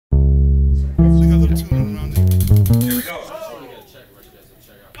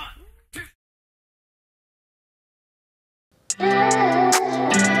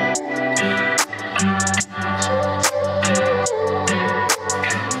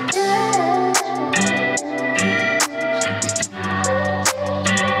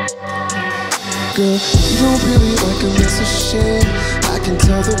Girl, you don't really like him, that's a shame. I can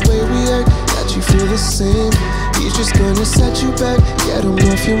tell the way we act that you feel the same. He's just gonna set you back, get him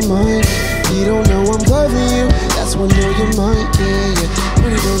off your mind. He don't know I'm loving you, that's when know you're mine. Yeah, yeah,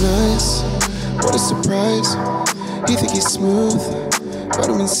 pretty real nice, what a surprise. You think he's smooth, but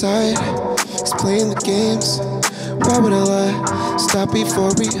I'm inside. He's playing the games, why would I lie? Stop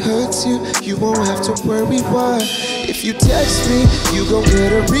before he hurts you, you won't have to worry why. If you text me, you gon'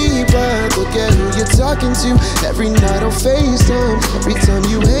 get a rewind. Look at who you're talking to, every night on FaceTime. Every time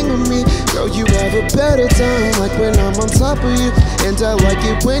you hang with me, girl, you have a better time. Like when I'm on top of you, and I like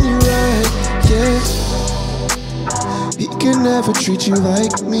it when you ride, yeah. He can never treat you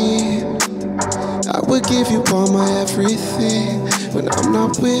like me. I would give you all my everything. When I'm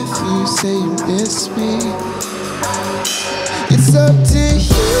not with you, say you miss me. It's up to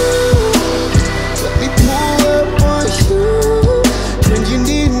you. Let me pull up on you. When you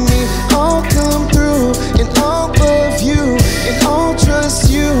need me, I'll come through. And I'll love you, and I'll trust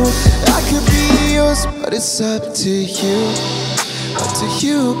you. I could be yours, but it's up to you. Up to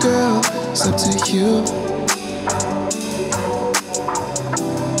you, girl, it's up to you.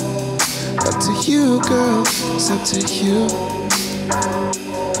 Up to you, girl, it's up to you. I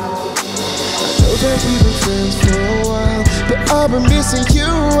know that we've been friends for a while, but I've been missing you,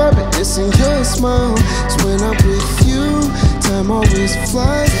 I've been missing your smile. So when I'm with you, time always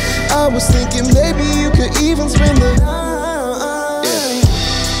flies. I was thinking maybe you could even spend the night.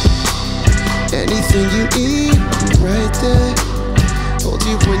 Yeah. Anything you need, I'm right there. Hold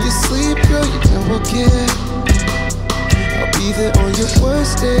you when you sleep, girl, you know I'll care. I'll be there on your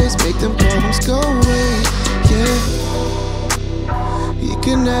worst days, make them problems go away, yeah. He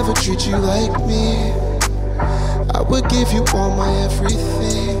can never treat you like me. I would give you all my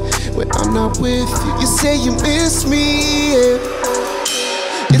everything. When I'm not with you, you say you miss me, yeah.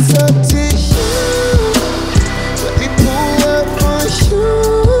 It's up to you. Let me pull up on you.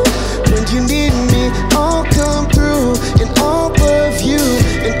 When you need me, I'll come through. And I'll love you,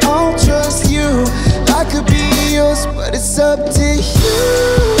 and I'll trust you. I could be yours, but it's up to you.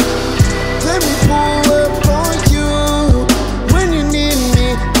 Let me pull up on you. When you need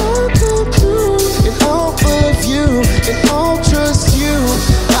me, I'll come through. And I'll love you, and I'll trust you.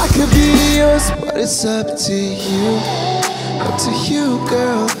 I could be yours, but it's up to you. Up to you,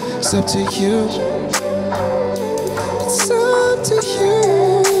 girl, it's up to you. It's up to you.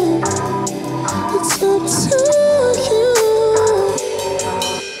 It's up to you.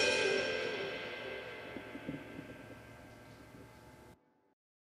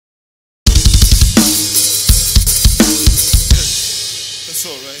 That's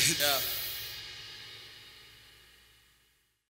all right. Yeah.